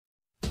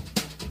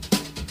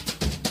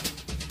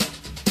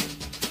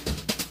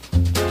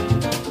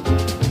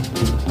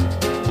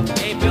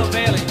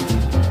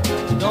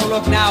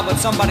look now, but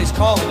somebody's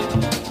calling you.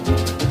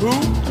 Who?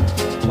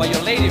 Well,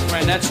 your lady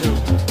friend, that's who.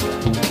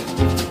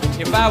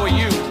 If I were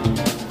you,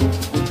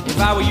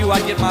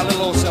 I'd get my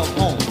little old self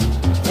home.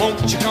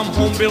 Won't you come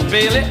home, Bill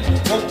Bailey?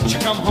 Won't you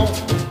come home?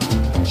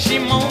 She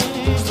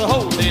moans the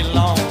whole day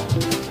long.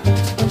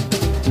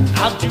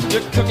 I'll do the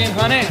cooking,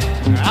 honey.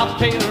 I'll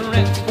pay the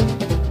rent.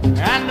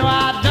 I know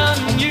I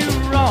done you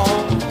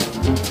wrong.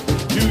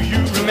 Do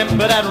you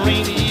remember that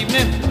rainy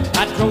evening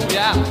I drove you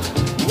out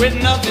with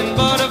nothing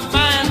but a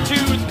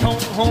fine-tooth comb?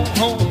 Home.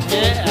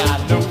 Yeah, I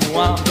know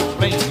I'm to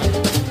blame.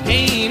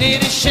 Ain't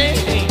it a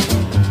shame?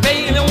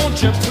 Baby,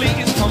 won't you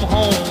please come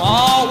home?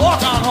 Oh,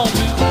 walk on home,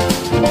 Bill.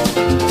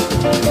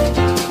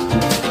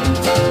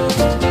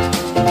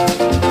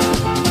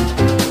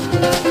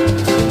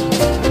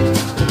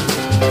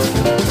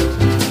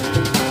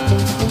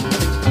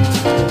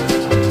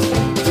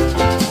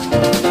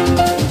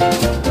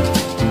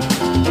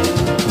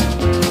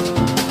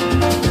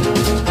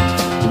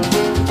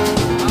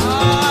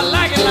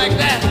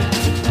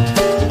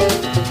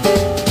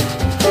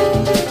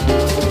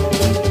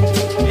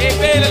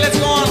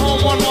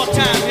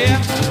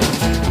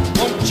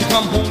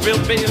 Bill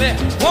Bailey,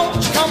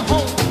 won't you come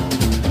home?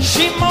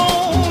 She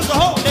moans the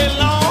whole day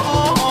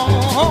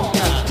long.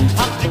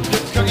 I'll do the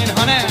cooking,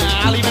 honey.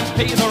 I'll even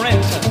pay the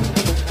rent.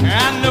 I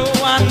know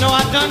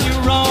I done you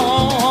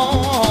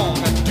wrong.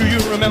 Do you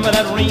remember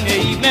that rainy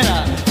evening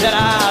that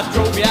I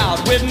drove